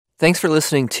Thanks for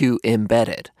listening to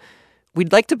Embedded.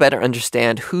 We'd like to better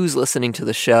understand who's listening to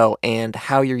the show and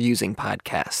how you're using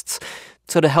podcasts.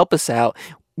 So to help us out,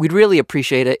 we'd really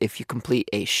appreciate it if you complete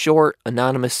a short,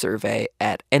 anonymous survey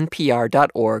at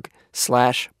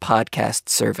npr.org/podcast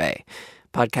survey.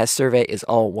 Podcast survey is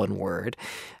all one word.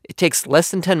 It takes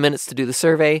less than 10 minutes to do the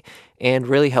survey and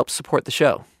really helps support the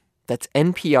show. That's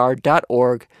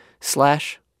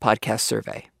npr.org/podcast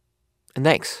survey. And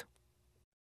thanks.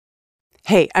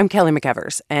 Hey, I'm Kelly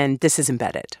McEvers, and this is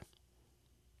Embedded.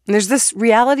 There's this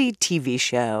reality TV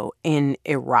show in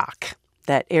Iraq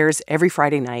that airs every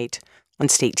Friday night on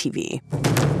state TV.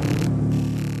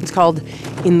 It's called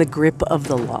In the Grip of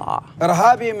the Law.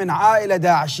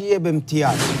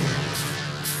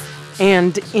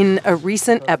 And in a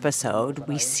recent episode,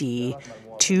 we see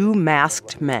two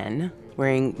masked men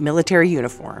wearing military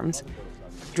uniforms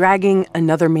dragging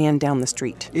another man down the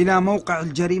street. This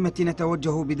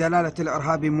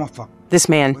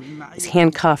man is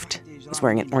handcuffed. He's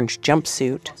wearing an orange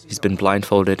jumpsuit. He's been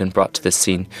blindfolded and brought to this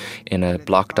scene in a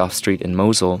blocked-off street in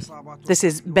Mosul. This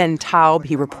is Ben Taub.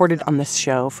 He reported on this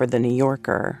show for The New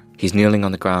Yorker. He's kneeling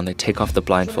on the ground. They take off the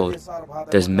blindfold.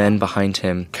 There's men behind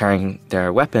him carrying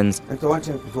their weapons.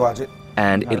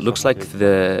 And it looks like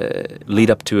the lead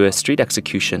up to a street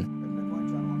execution.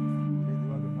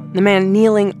 The man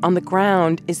kneeling on the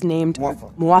ground is named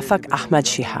Muwafaq Ahmad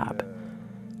Shihab.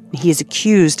 He is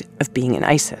accused of being in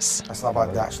ISIS.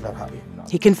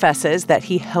 He confesses that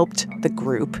he helped the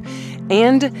group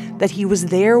and that he was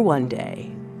there one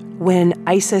day when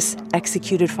ISIS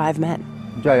executed 5 men.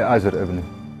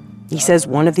 He says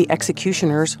one of the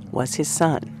executioners was his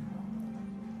son.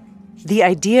 The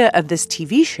idea of this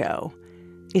TV show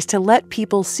is to let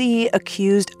people see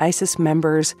accused ISIS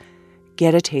members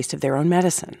get a taste of their own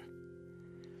medicine.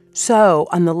 So,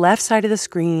 on the left side of the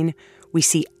screen, we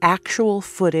see actual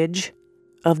footage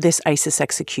of this ISIS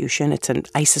execution. It's an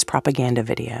ISIS propaganda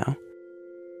video.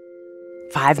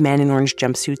 5 men in orange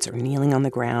jumpsuits are kneeling on the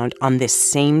ground on this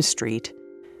same street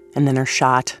and then are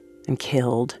shot and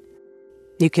killed.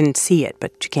 You can see it,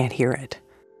 but you can't hear it.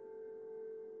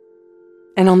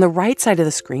 And on the right side of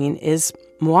the screen is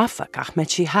Muwafaq Ahmad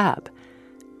Shihab,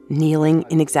 kneeling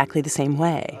in exactly the same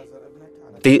way.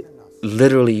 They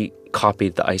literally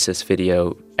copied the ISIS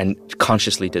video and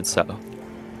consciously did so.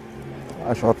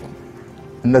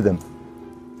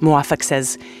 Muwafaq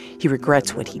says he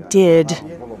regrets what he did. And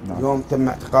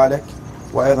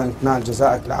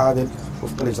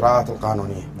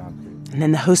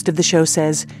then the host of the show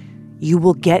says, "You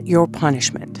will get your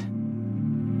punishment."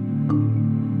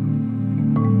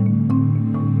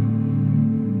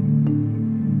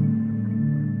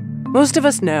 Most of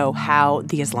us know how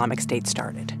the Islamic State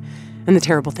started and the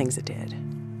terrible things it did.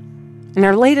 In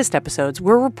our latest episodes,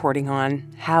 we're reporting on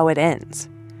how it ends.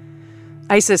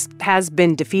 ISIS has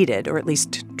been defeated, or at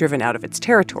least driven out of its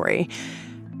territory.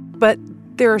 But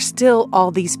there are still all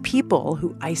these people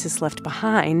who ISIS left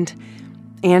behind,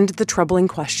 and the troubling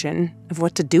question of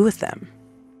what to do with them.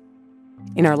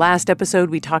 In our last episode,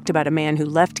 we talked about a man who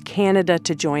left Canada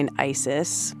to join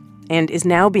ISIS and is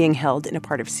now being held in a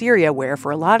part of Syria where,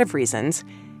 for a lot of reasons,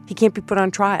 he can't be put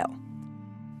on trial.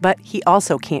 But he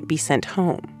also can't be sent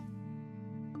home.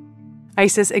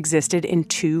 ISIS existed in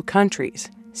 2 countries,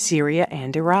 Syria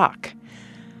and Iraq.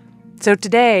 So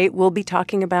today, we'll be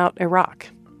talking about Iraq,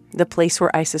 the place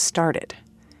where ISIS started,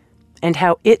 and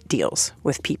how it deals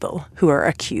with people who are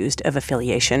accused of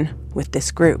affiliation with this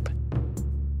group.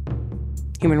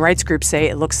 Human rights groups say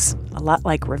it looks a lot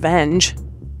like revenge,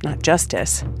 not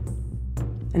justice.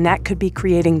 And that could be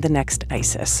creating the next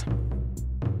ISIS.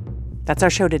 That's our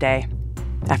show today,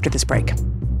 after this break.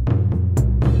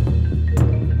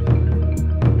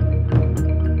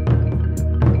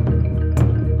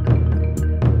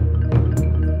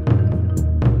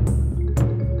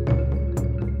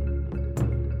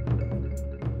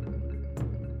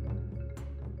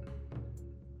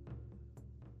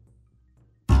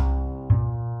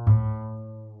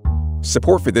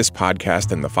 Support for this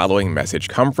podcast and the following message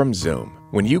come from Zoom.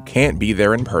 When you can't be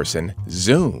there in person,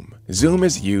 Zoom. Zoom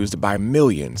is used by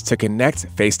millions to connect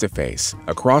face-to-face,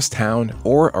 across town,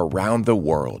 or around the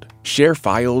world. Share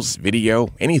files, video,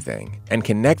 anything, and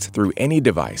connect through any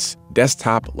device,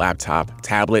 desktop, laptop,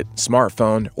 tablet,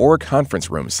 smartphone, or conference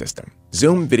room system.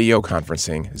 Zoom video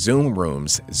conferencing, Zoom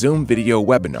Rooms, Zoom video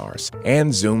webinars,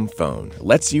 and Zoom Phone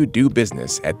lets you do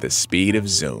business at the speed of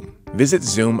Zoom. Visit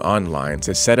Zoom online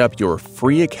to set up your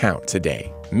free account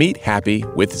today. Meet happy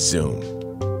with Zoom.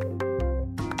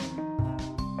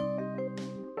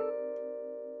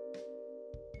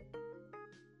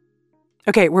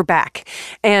 Okay, we're back.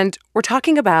 And we're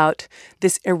talking about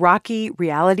this Iraqi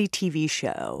reality TV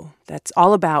show that's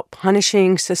all about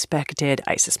punishing suspected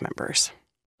ISIS members.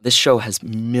 This show has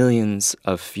millions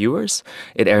of viewers.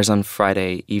 It airs on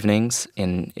Friday evenings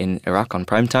in Iraq on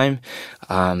primetime,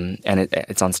 and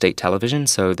it's on state television.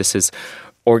 So this is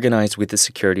organized with the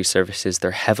security services.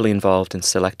 They're heavily involved in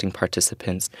selecting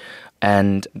participants,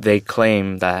 and they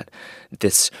claim that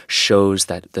this shows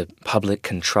that the public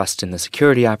can trust in the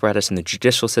security apparatus and the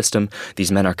judicial system.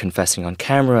 These men are confessing on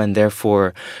camera, and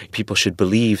therefore people should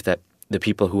believe that the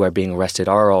people who are being arrested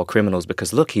are all criminals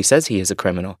because, look, he says he is a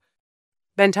criminal.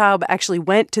 Ben Taub actually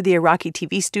went to the Iraqi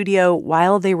TV studio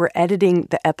while they were editing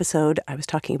the episode I was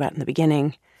talking about in the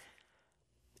beginning.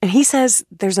 And he says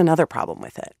there's another problem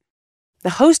with it. The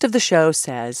host of the show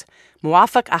says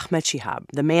Muwafaq Ahmad Shihab,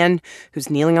 the man who's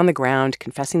kneeling on the ground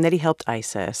confessing that he helped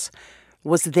ISIS,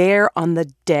 was there on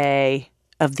the day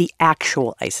of the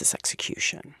actual ISIS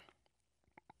execution.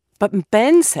 But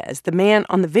Ben says the man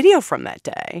on the video from that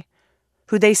day,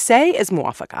 who they say is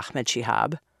Muwafaq Ahmad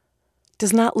Shihab,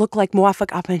 does not look like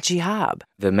Muwafaq Ahmad Shihab.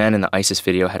 The man in the ISIS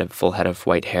video had a full head of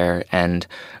white hair, and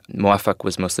Muwafaq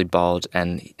was mostly bald,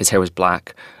 and his hair was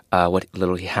black, what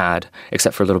little he had,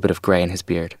 except for a little bit of gray in his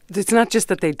beard. It's not just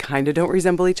that they kind of don't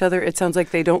resemble each other. It sounds like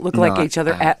they don't look like each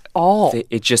other at all.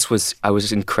 It just was, I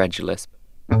was incredulous.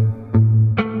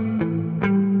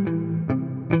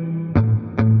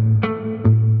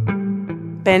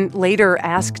 Ben later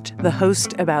asked the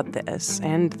host about this,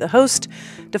 and the host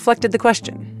deflected the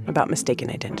question about mistaken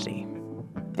identity.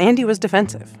 And he was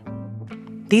defensive.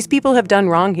 These people have done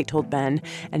wrong, he told Ben,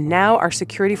 and now our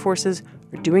security forces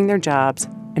are doing their jobs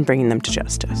and bringing them to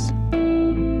justice.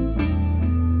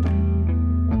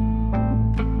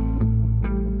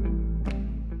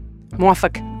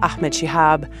 Muwafaq Ahmad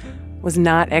Shihab was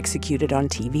not executed on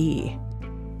TV,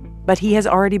 but he has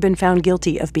already been found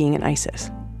guilty of being in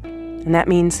ISIS. And that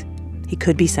means he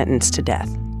could be sentenced to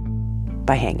death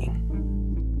by hanging.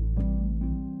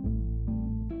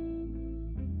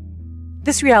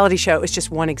 This reality show is just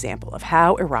one example of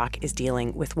how Iraq is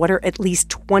dealing with what are at least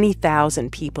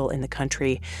 20,000 people in the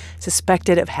country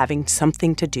suspected of having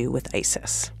something to do with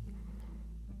ISIS.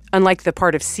 Unlike the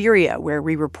part of Syria where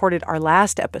we reported our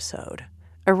last episode,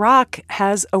 Iraq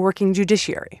has a working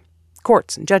judiciary,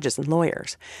 courts and judges and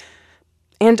lawyers.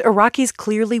 And Iraqis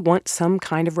clearly want some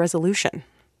kind of resolution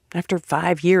after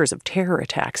 5 years of terror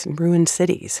attacks in ruined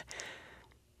cities.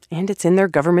 And it's in their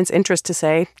government's interest to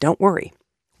say, don't worry,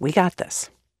 we got this.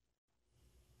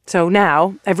 So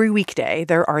now, every weekday,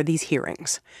 there are these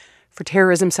hearings for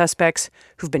terrorism suspects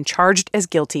who've been charged as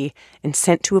guilty and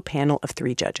sent to a panel of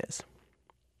 3 judges.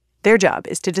 Their job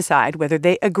is to decide whether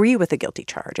they agree with the guilty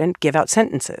charge and give out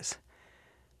sentences.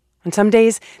 On some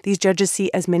days, these judges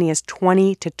see as many as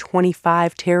 20 to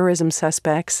 25 terrorism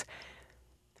suspects.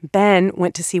 Ben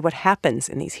went to see what happens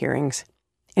in these hearings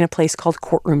in a place called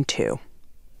Courtroom 2.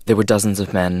 There were dozens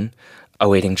of men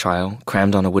awaiting trial,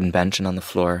 crammed on a wooden bench and on the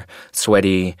floor,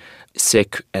 sweaty,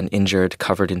 sick and injured,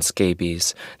 covered in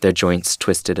scabies, their joints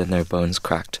twisted and their bones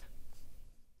cracked.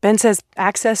 Ben says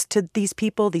access to these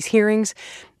people, these hearings,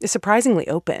 is surprisingly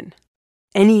open.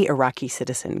 Any Iraqi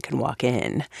citizen can walk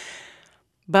in.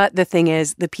 But the thing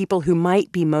is, the people who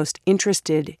might be most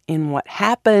interested in what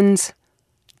happens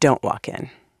don't walk in.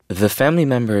 The family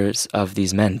members of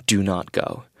these men do not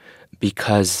go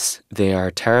because they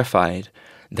are terrified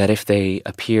that if they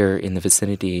appear in the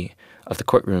vicinity of the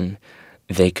courtroom,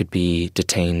 they could be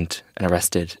detained and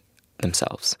arrested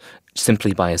themselves,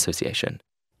 simply by association.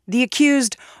 The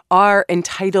accused are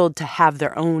entitled to have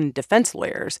their own defense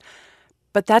lawyers,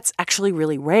 but that's actually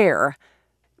really rare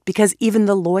because even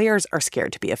the lawyers are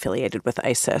scared to be affiliated with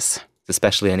ISIS.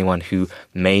 Especially anyone who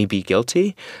may be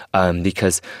guilty,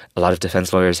 because a lot of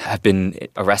defense lawyers have been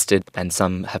arrested and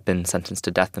some have been sentenced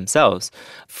to death themselves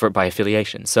by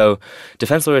affiliation. So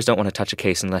defense lawyers don't want to touch a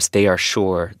case unless they are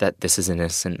sure that this is an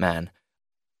innocent man.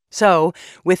 So,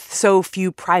 with so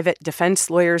few private defense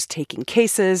lawyers taking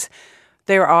cases,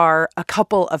 there are a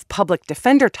couple of public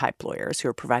defender-type lawyers who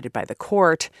are provided by the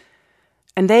court,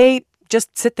 and they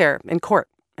just sit there in court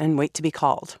and wait to be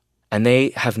called. And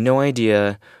they have no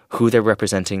idea who they're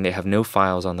representing. They have no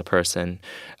files on the person.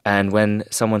 And when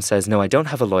someone says, no, I don't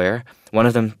have a lawyer, one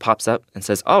of them pops up and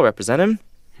says, I'll represent him.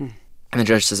 And the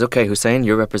judge says, okay, Hussein,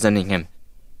 you're representing him.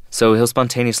 So he'll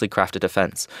spontaneously craft a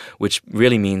defense, which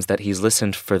really means that he's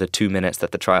listened for the 2 minutes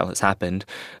that the trial has happened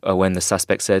when the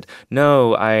suspect said,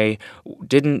 no, I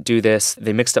didn't do this.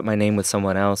 They mixed up my name with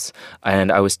someone else,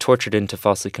 and I was tortured into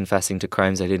falsely confessing to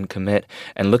crimes I didn't commit.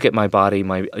 And look at my body.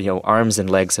 My arms and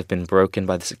legs have been broken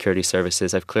by the security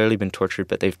services. I've clearly been tortured,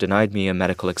 but they've denied me a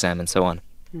medical exam and so on.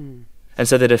 And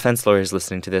so the defense lawyer is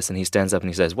listening to this, and he stands up and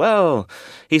he says, well,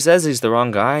 he says he's the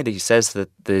wrong guy. He says that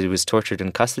he was tortured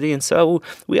in custody, and so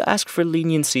we ask for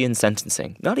leniency in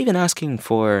sentencing. Not even asking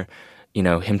for,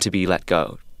 him to be let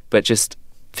go, but just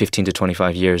 15 to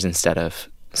 25 years instead of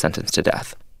sentenced to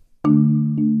death.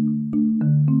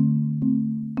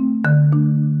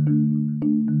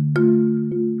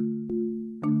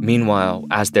 Meanwhile,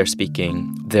 as they're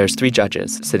speaking, there's 3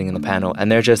 judges sitting in the panel,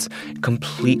 and they're just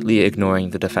completely ignoring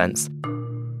the defense.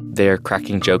 They're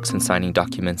cracking jokes and signing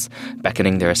documents,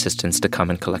 beckoning their assistants to come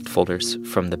and collect folders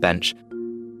from the bench.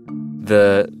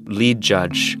 The lead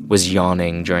judge was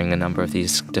yawning during a number of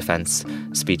these defense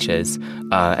speeches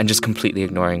and just completely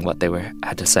ignoring what they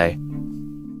had to say.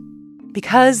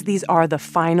 Because these are the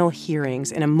final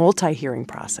hearings in a multi-hearing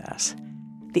process,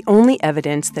 the only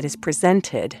evidence that is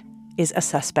presented is a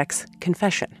suspect's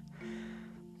confession.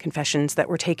 Confessions that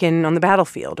were taken on the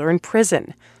battlefield or in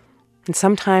prison, and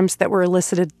sometimes that were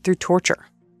elicited through torture.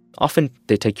 Often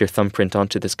they take your thumbprint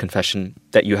onto this confession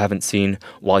that you haven't seen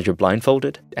while you're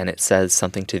blindfolded, and it says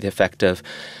something to the effect of,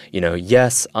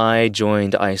 yes, I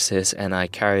joined ISIS and I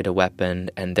carried a weapon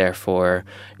and therefore,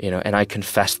 and I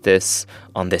confessed this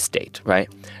on this date, right?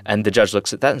 And the judge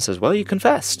looks at that and says, well, you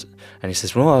confessed. And he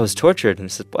says, well, I was tortured. And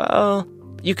he says, well,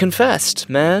 you confessed,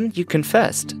 man, you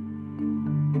confessed.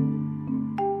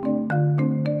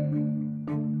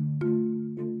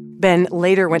 Ben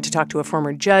later went to talk to a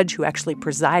former judge who actually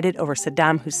presided over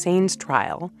Saddam Hussein's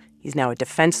trial. He's now a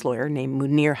defense lawyer named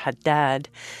Munir Haddad.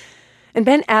 And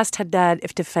Ben asked Haddad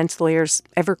if defense lawyers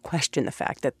ever question the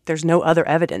fact that there's no other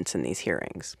evidence in these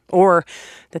hearings, or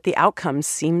that the outcomes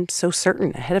seem so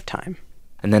certain ahead of time.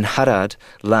 And then Haddad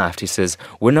laughed. He says,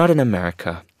 we're not in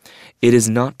America. It is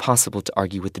not possible to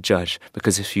argue with the judge,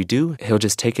 because if you do, he'll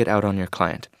just take it out on your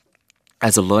client.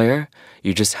 As a lawyer,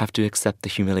 you just have to accept the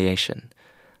humiliation.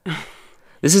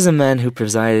 This is a man who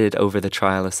presided over the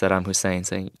trial of Saddam Hussein,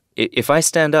 saying, if I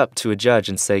stand up to a judge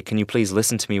and say, can you please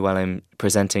listen to me while I'm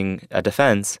presenting a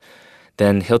defense,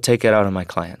 then he'll take it out on my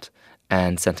client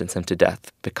and sentence him to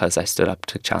death because I stood up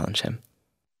to challenge him.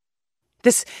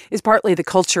 This is partly the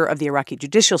culture of the Iraqi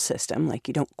judicial system, like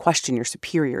you don't question your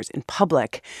superiors in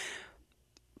public.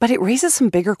 But it raises some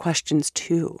bigger questions,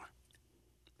 too.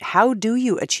 How do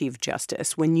you achieve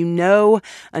justice when you know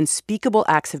unspeakable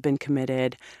acts have been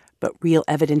committed, but real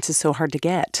evidence is so hard to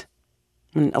get?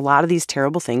 And a lot of these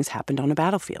terrible things happened on a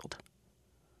battlefield.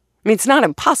 I mean, it's not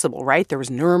impossible, right? There was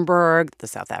Nuremberg, the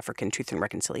South African Truth and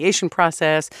Reconciliation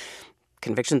process,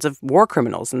 convictions of war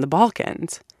criminals in the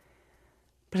Balkans.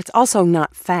 But it's also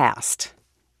not fast.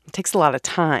 It takes a lot of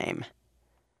time.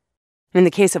 And in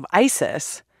the case of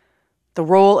ISIS, the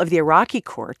role of the Iraqi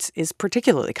courts is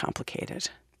particularly complicated.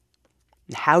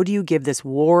 How do you give this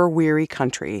war-weary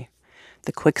country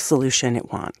the quick solution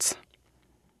it wants?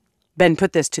 Ben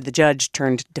put this to the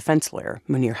judge-turned-defense lawyer,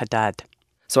 Munir Haddad.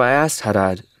 So I asked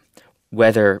Haddad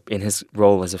whether, in his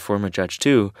role as a former judge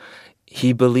too,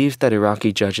 he believed that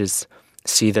Iraqi judges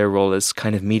see their role as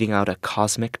kind of meting out a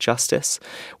cosmic justice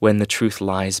when the truth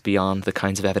lies beyond the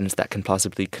kinds of evidence that can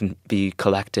plausibly be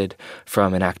collected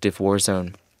from an active war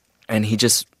zone. And he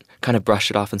just kind of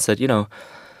brushed it off and said,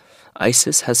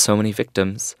 ISIS has so many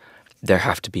victims, there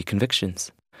have to be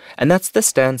convictions. And that's the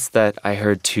stance that I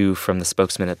heard too from the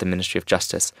spokesman at the Ministry of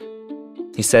Justice.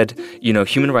 He said,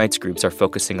 human rights groups are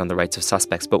focusing on the rights of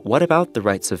suspects, but what about the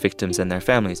rights of victims and their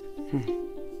families?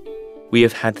 We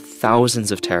have had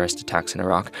thousands of terrorist attacks in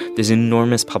Iraq. There's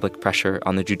enormous public pressure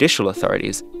on the judicial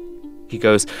authorities. He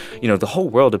goes, the whole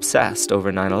world obsessed over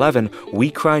 9/11.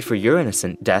 We cried for your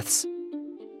innocent deaths.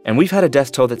 And we've had a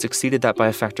death toll that's exceeded that by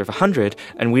a factor of 100,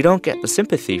 and we don't get the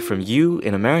sympathy from you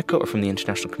in America or from the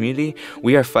international community.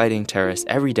 We are fighting terrorists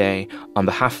every day on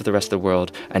behalf of the rest of the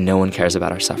world, and no one cares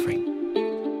about our suffering.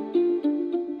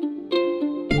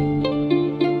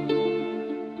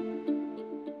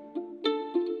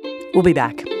 We'll be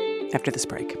back after this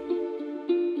break.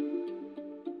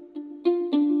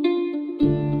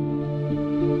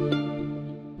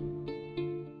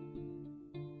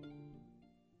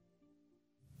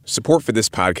 Support for this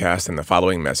podcast and the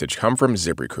following message come from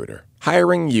ZipRecruiter.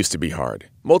 Hiring used to be hard.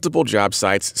 Multiple job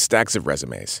sites, stacks of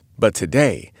resumes. But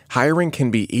today, hiring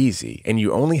can be easy, and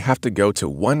you only have to go to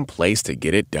one place to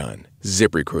get it done.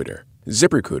 ZipRecruiter.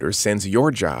 ZipRecruiter sends your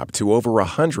job to over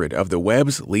 100 of the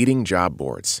web's leading job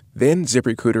boards. Then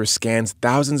ZipRecruiter scans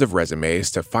thousands of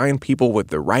resumes to find people with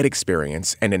the right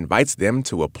experience and invites them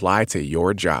to apply to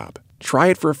your job. Try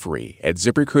it for free at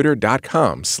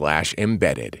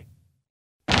ZipRecruiter.com/embedded.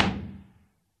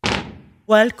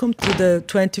 Welcome to the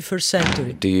 21st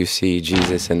century. Do you see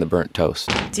Jesus in the burnt toast?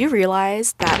 Do you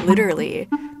realize that literally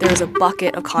There's a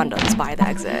bucket of condoms by the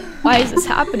exit. Why is this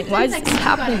happening? Why is this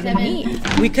happening to me?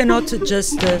 We cannot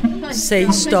just say,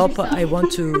 stop, I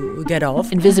want to get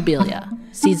off. Invisibilia,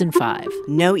 Season 5.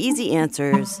 No easy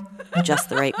answers, just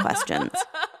the right questions.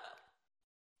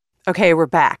 Okay, we're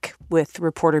back with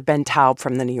reporter Ben Taub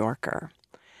from The New Yorker.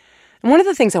 And one of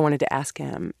the things I wanted to ask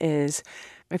him is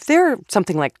if there are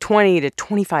something like 20 to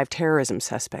 25 terrorism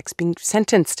suspects being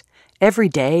sentenced every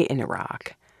day in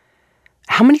Iraq,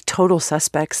 how many total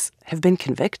suspects have been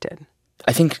convicted?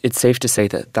 I think it's safe to say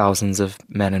that thousands of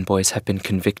men and boys have been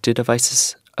convicted of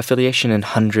ISIS affiliation and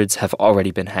hundreds have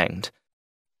already been hanged.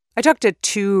 I talked to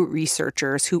two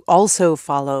researchers who also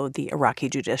follow the Iraqi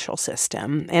judicial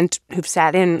system and who've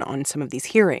sat in on some of these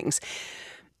hearings.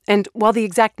 And while the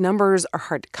exact numbers are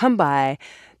hard to come by,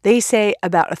 they say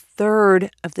about a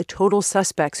third of the total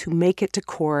suspects who make it to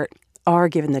court are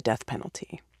given the death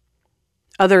penalty.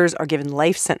 Others are given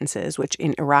life sentences, which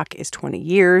in Iraq is 20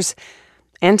 years,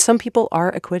 and some people are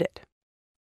acquitted.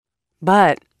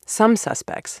 But some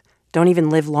suspects don't even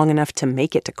live long enough to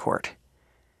make it to court.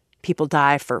 People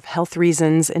die for health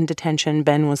reasons in detention,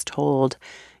 Ben was told.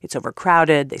 It's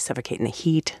overcrowded, they suffocate in the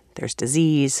heat, there's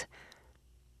disease.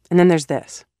 And then there's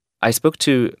this. I spoke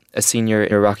to a senior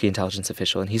Iraqi intelligence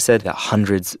official, and he said that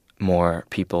hundreds more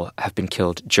people have been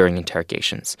killed during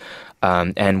interrogations.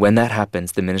 And when that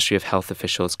happens, the Ministry of Health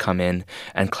officials come in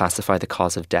and classify the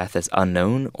cause of death as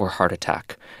unknown or heart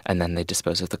attack, and then they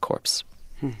dispose of the corpse.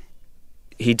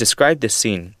 He described this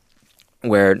scene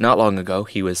where not long ago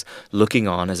he was looking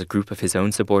on as a group of his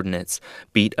own subordinates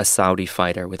beat a Saudi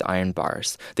fighter with iron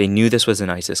bars. They knew this was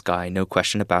an ISIS guy, no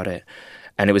question about it.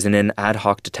 And it was in an ad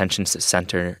hoc detention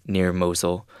center near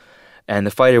Mosul. And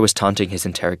the fighter was taunting his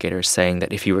interrogators, saying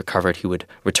that if he recovered, he would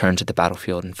return to the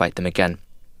battlefield and fight them again.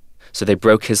 So they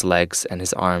broke his legs and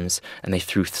his arms, and they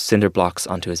threw cinder blocks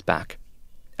onto his back.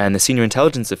 And the senior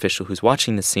intelligence official who's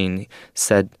watching the scene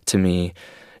said to me,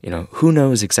 who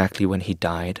knows exactly when he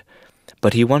died,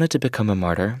 but he wanted to become a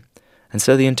martyr, and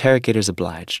so the interrogators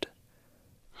obliged.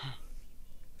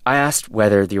 I asked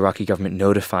whether the Iraqi government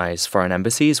notifies foreign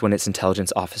embassies when its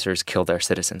intelligence officers kill their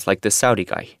citizens, like this Saudi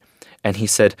guy. And he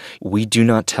said, we do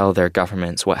not tell their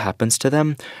governments what happens to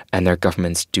them, and their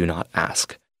governments do not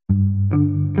ask.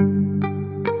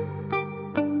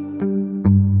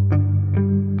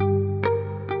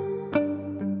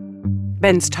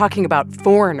 Ben's talking about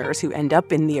foreigners who end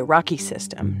up in the Iraqi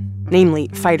system, namely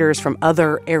fighters from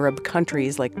other Arab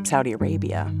countries like Saudi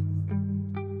Arabia.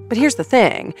 But here's the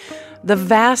thing. The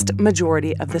vast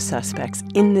majority of the suspects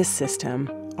in this system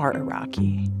are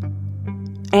Iraqi.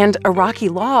 And Iraqi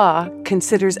law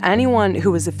considers anyone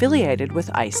who is affiliated with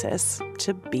ISIS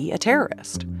to be a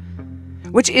terrorist,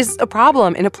 which is a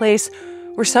problem in a place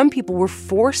where some people were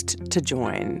forced to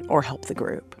join or help the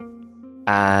group.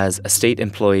 As a state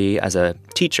employee, as a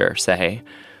teacher, say,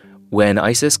 when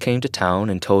ISIS came to town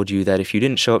and told you that if you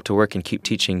didn't show up to work and keep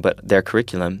teaching but their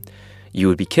curriculum, you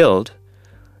would be killed,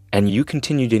 and you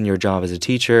continued in your job as a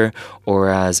teacher or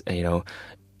as,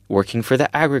 working for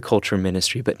the agriculture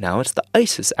ministry, but now it's the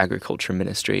ISIS agriculture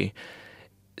ministry,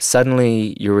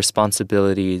 suddenly your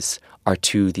responsibilities are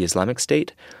to the Islamic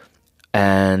State.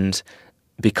 And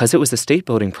because it was a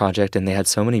state-building project and they had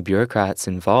so many bureaucrats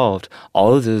involved,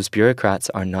 all of those bureaucrats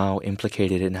are now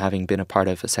implicated in having been a part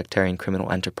of a sectarian criminal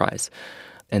enterprise.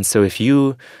 And so if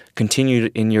you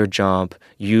continued in your job,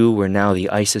 you were now the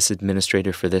ISIS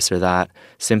administrator for this or that,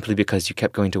 simply because you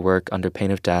kept going to work under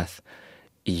pain of death,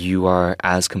 you are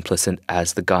as complicit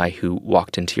as the guy who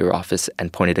walked into your office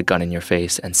and pointed a gun in your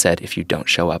face and said, if you don't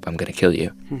show up, I'm going to kill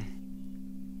you.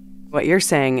 What you're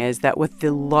saying is that with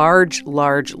the large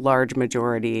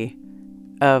majority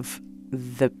of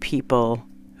the people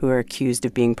who are accused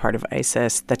of being part of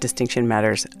ISIS, that distinction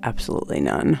matters absolutely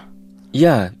none.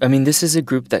 Yeah, I mean, this is a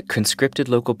group that conscripted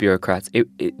local bureaucrats.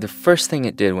 The first thing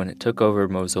it did when it took over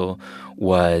Mosul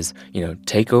was,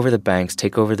 take over the banks,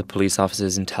 take over the police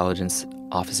offices, intelligence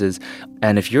offices.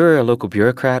 And if you're a local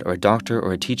bureaucrat or a doctor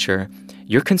or a teacher,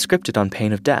 you're conscripted on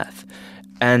pain of death.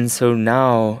 And so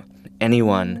now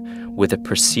anyone with a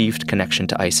perceived connection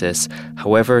to ISIS,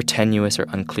 however tenuous or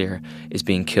unclear, is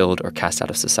being killed or cast out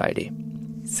of society.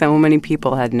 So many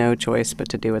people had no choice but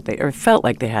to do what or felt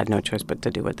like they had no choice but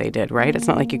to do what they did, right? It's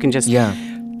not like you can just,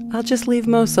 I'll just leave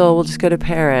Mosul, we'll just go to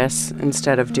Paris,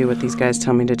 instead of do what these guys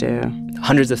tell me to do.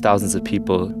 Hundreds of thousands of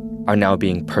people are now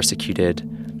being persecuted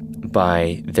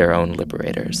by their own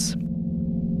liberators.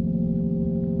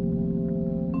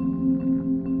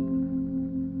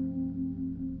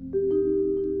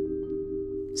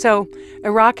 So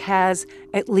Iraq has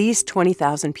at least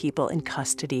 20,000 people in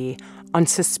custody on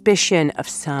suspicion of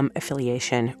some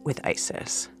affiliation with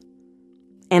ISIS.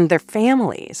 and their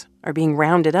families are being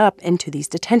rounded up into these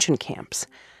detention camps.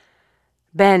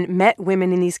 Ben met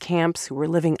women in these camps who were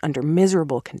living under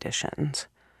miserable conditions.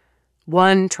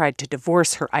 One tried to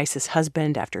divorce her ISIS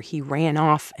husband after he ran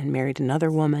off and married another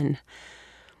woman.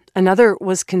 Another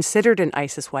was considered an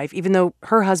ISIS wife, even though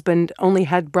her husband only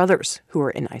had brothers who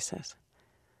were in ISIS.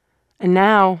 And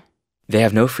now they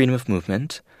have no freedom of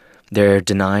movement. They're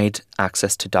denied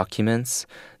access to documents.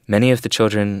 Many of the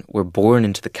children were born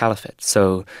into the caliphate,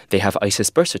 so they have ISIS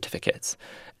birth certificates.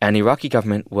 And the Iraqi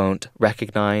government won't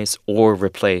recognize or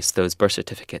replace those birth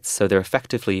certificates, so they're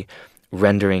effectively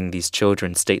rendering these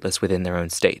children stateless within their own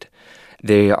state.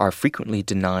 They are frequently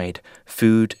denied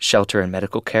food, shelter, and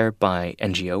medical care by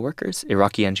NGO workers,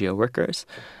 Iraqi NGO workers.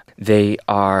 They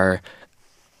are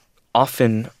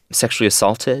often sexually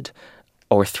assaulted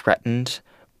or threatened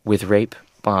with rape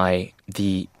by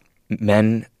the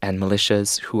men and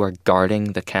militias who are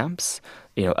guarding the camps,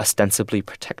 ostensibly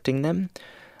protecting them.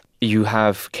 You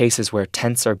have cases where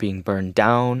tents are being burned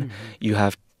down. Mm-hmm. You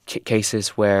have cases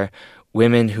where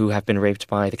women who have been raped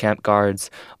by the camp guards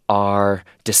are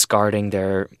discarding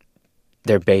their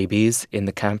babies in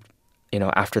the camp,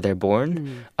 after they're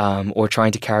born, or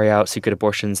trying to carry out secret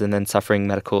abortions and then suffering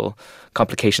medical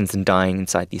complications and dying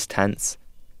inside these tents.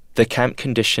 The camp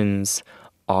conditions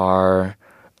are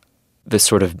the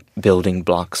sort of building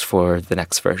blocks for the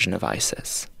next version of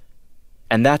ISIS.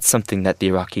 And that's something that the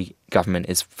Iraqi government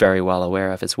is very well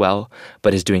aware of as well,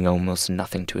 but is doing almost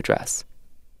nothing to address.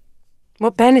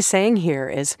 What Ben is saying here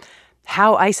is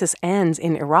how ISIS ends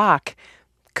in Iraq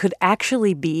could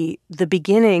actually be the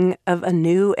beginning of a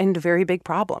new and very big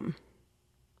problem.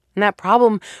 And that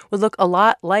problem would look a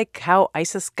lot like how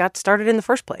ISIS got started in the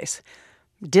first place.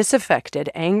 Disaffected,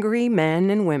 angry men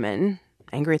and women,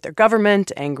 angry at their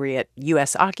government, angry at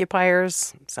U.S.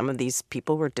 occupiers. Some of these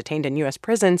people were detained in U.S.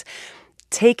 prisons,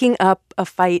 taking up a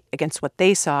fight against what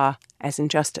they saw as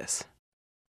injustice.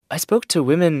 I spoke to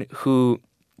women who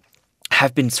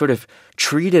have been sort of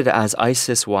treated as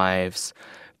ISIS wives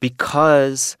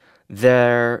because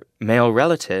their male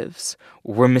relatives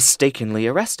were mistakenly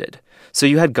arrested. So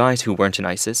you had guys who weren't in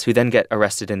ISIS who then get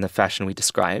arrested in the fashion we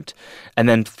described and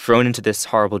then thrown into this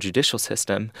horrible judicial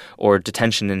system or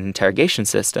detention and interrogation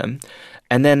system.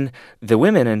 And then the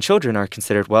women and children are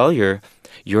considered, well, your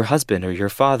husband or your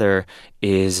father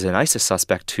is an ISIS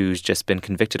suspect who's just been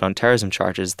convicted on terrorism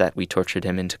charges that we tortured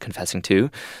him into confessing to.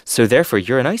 So therefore,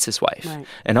 you're an ISIS wife. Right.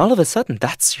 And all of a sudden,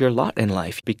 that's your lot in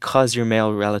life because your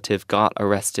male relative got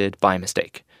arrested by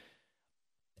mistake.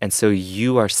 And so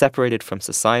you are separated from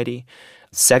society,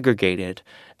 segregated,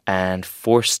 and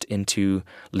forced into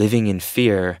living in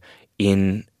fear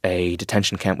in a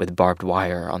detention camp with barbed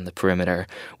wire on the perimeter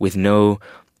with no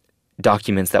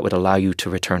documents that would allow you to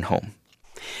return home.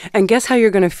 And guess how you're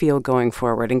going to feel going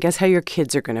forward, and guess how your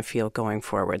kids are going to feel going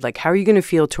forward. Like, how are you going to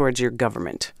feel towards your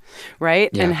government, right?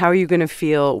 Yeah. And how are you going to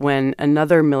feel when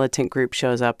another militant group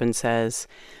shows up and says,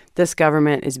 this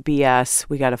government is BS,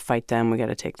 we got to fight them, we got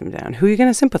to take them down? Who are you going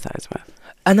to sympathize with?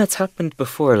 And that's happened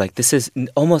before. Like, this is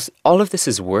almost all of this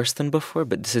is worse than before,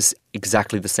 but this is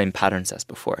exactly the same patterns as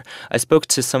before. I spoke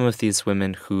to some of these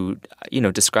women who,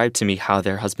 described to me how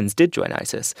their husbands did join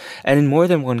ISIS. And in more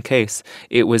than one case,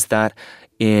 it was that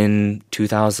in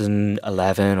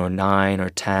 2011 or 9 or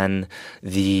 10,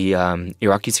 the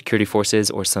Iraqi security forces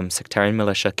or some sectarian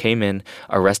militia came in,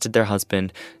 arrested their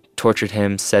husband, tortured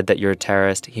him, said that you're a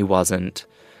terrorist. He wasn't.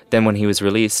 Then when he was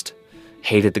released,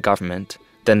 hated the government.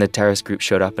 Then the terrorist group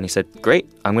showed up and he said, great,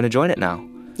 I'm going to join it now.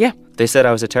 Yeah. They said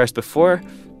I was a terrorist before.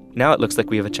 Now it looks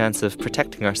like we have a chance of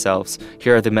protecting ourselves.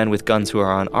 Here are the men with guns who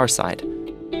are on our side.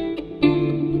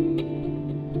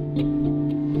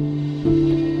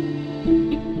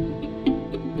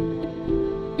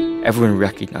 Everyone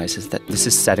recognizes that this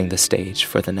is setting the stage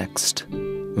for the next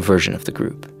version of the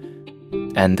group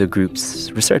and the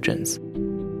group's resurgence.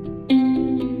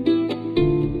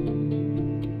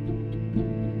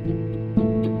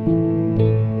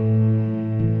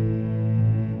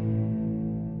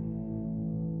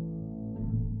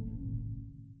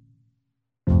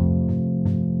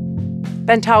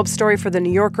 Ben Taub's story for The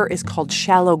New Yorker is called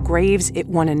Shallow Graves. It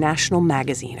won a National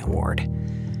Magazine Award.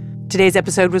 Today's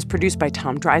episode was produced by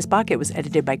Tom Dreisbach. It was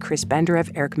edited by Chris Benderev,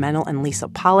 Eric Mennel, and Lisa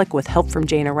Pollack, with help from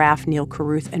Jana Raff, Neil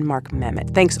Carruth, and Mark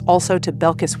Memmott. Thanks also to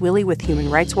Belkis Willie with Human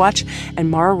Rights Watch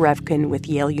and Mara Revkin with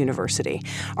Yale University.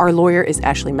 Our lawyer is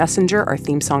Ashley Messenger. Our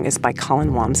theme song is by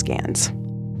Colin Wamsgans.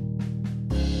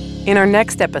 In our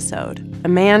next episode, a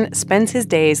man spends his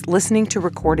days listening to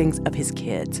recordings of his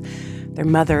kids. Their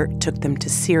mother took them to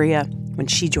Syria when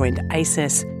she joined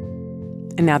ISIS,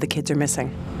 and now the kids are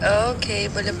missing. Okay,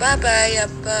 bye-bye,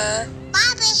 Appa.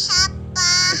 Bye-bye,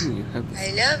 Appa.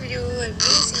 I love you. I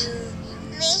miss you.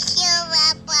 Miss you,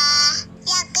 Papa.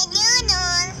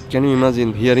 Can you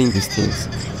imagine hearing these things?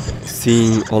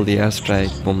 Seeing all the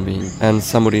airstrike bombing and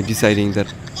somebody deciding that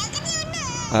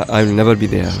I will never be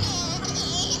there.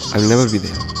 I will never be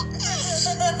there.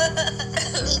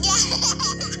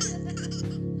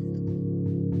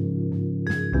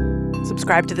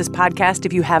 Subscribe to this podcast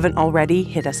if you haven't already.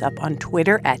 Hit us up on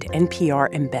Twitter at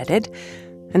NPR Embedded.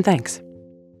 And thanks.